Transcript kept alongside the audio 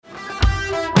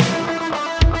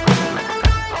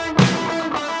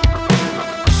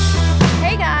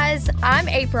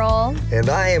April. And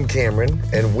I am Cameron,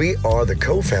 and we are the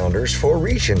co-founders for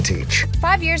Reach and Teach.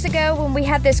 5 years ago, when we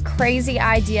had this crazy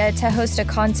idea to host a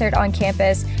concert on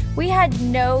campus, we had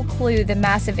no clue the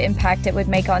massive impact it would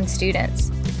make on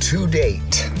students. To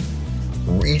date,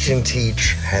 Reach and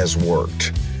Teach has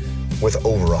worked with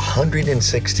over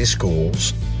 160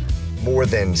 schools, more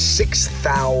than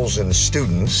 6,000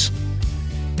 students,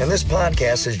 and this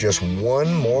podcast is just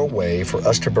one more way for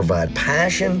us to provide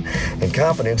passion and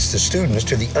confidence to students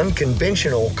to the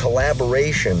unconventional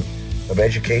collaboration of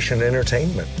education and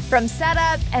entertainment. From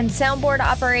setup and soundboard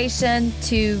operation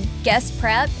to guest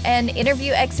prep and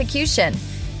interview execution,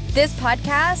 this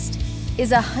podcast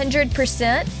is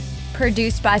 100%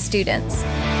 produced by students.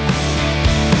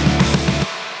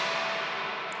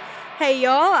 Hey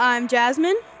y'all, I'm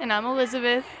Jasmine. And I'm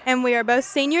Elizabeth. And we are both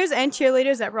seniors and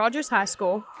cheerleaders at Rogers High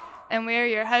School. And we are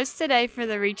your hosts today for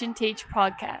the Reach and Teach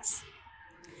podcast.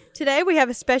 Today we have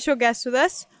a special guest with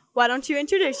us. Why don't you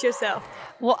introduce yourself?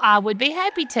 Well, I would be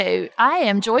happy to. I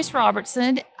am Joyce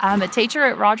Robertson. I'm a teacher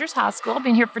at Rogers High School. I've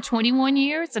been here for 21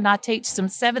 years, and I teach some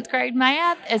 7th grade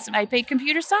math and some AP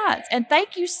computer science. And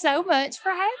thank you so much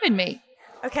for having me.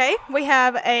 Okay, we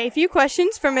have a few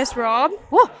questions for Miss Rob.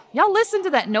 Whoa, y'all listen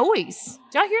to that noise.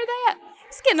 Did y'all hear that?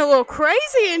 It's getting a little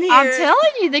crazy in here. I'm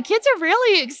telling you, the kids are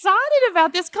really excited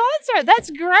about this concert. That's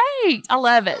great. I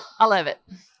love it. I love it.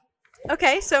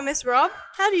 Okay, so Miss Rob,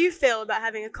 how do you feel about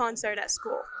having a concert at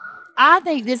school? I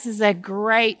think this is a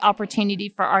great opportunity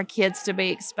for our kids to be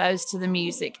exposed to the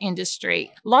music industry.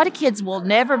 A lot of kids will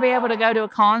never be able to go to a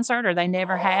concert, or they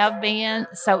never have been.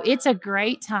 So it's a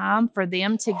great time for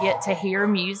them to get to hear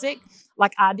music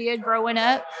like I did growing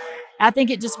up. I think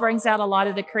it just brings out a lot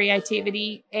of the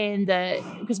creativity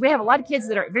because we have a lot of kids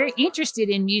that are very interested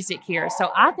in music here.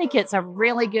 So I think it's a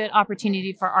really good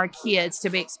opportunity for our kids to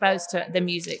be exposed to the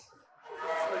music.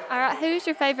 All right, who's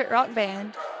your favorite rock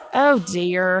band? Oh,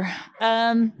 dear.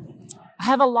 I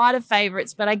have a lot of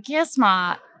favorites, but I guess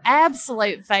my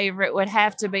absolute favorite would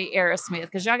have to be Aerosmith,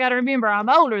 because y'all got to remember I'm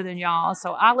older than y'all,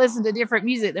 so I listen to different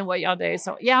music than what y'all do.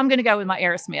 So, yeah, I'm going to go with my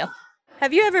Aerosmith.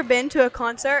 Have you ever been to a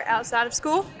concert outside of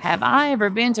school? Have I ever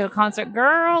been to a concert?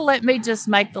 Girl, let me just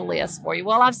make the list for you.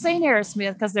 Well, I've seen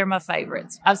Aerosmith because they're my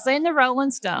favorites. I've seen the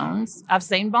Rolling Stones. I've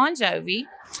seen Bon Jovi.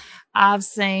 I've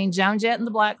seen Joan Jett and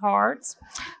the Blackhearts.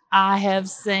 I have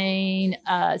seen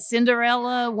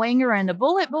Cinderella, Winger, and the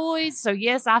Bullet Boys. So,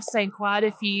 yes, I've seen quite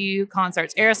a few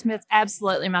concerts. Aerosmith's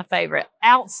absolutely my favorite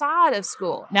outside of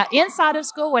school. Now, inside of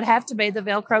school would have to be the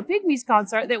Velcro Pygmies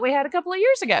concert that we had a couple of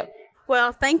years ago.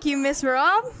 Well, thank you, Miss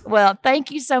Rob. Well,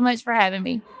 thank you so much for having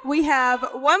me. We have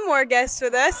one more guest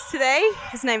with us today.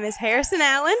 His name is Harrison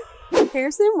Allen.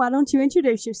 Harrison, why don't you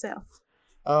introduce yourself?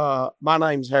 My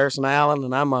name's Harrison Allen,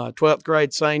 and I'm a 12th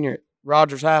grade senior at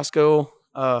Rogers High School.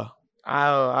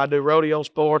 I do rodeo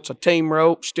sports. I team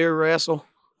rope, steer wrestle.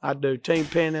 I do team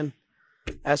pinning.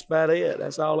 That's about it.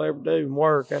 That's all I ever do.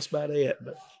 Work. That's about it.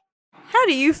 But how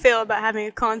do you feel about having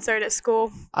a concert at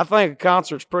school? I think a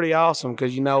concert's pretty awesome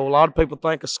because, a lot of people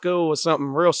think of school as something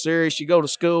real serious. You go to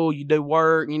school, you do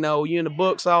work, you in the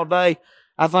books all day.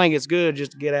 I think it's good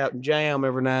just to get out and jam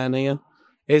every now and then.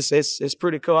 It's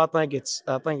pretty cool. I think it's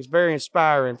very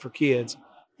inspiring for kids.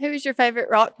 Who's your favorite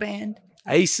rock band?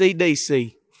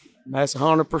 AC/DC. That's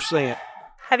 100%.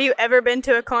 Have you ever been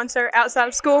to a concert outside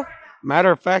of school?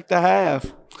 Matter of fact, I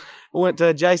have. I went to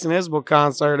a Jason Isbell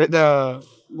concert at a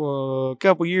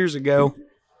couple years ago.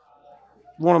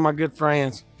 One of my good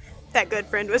friends. That good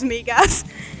friend was me, guys.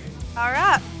 All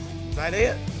right. Is that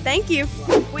it? Thank you.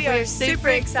 We are super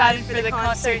excited for the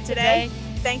concert today.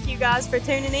 Thank you guys for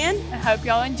tuning in. I hope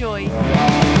y'all enjoy.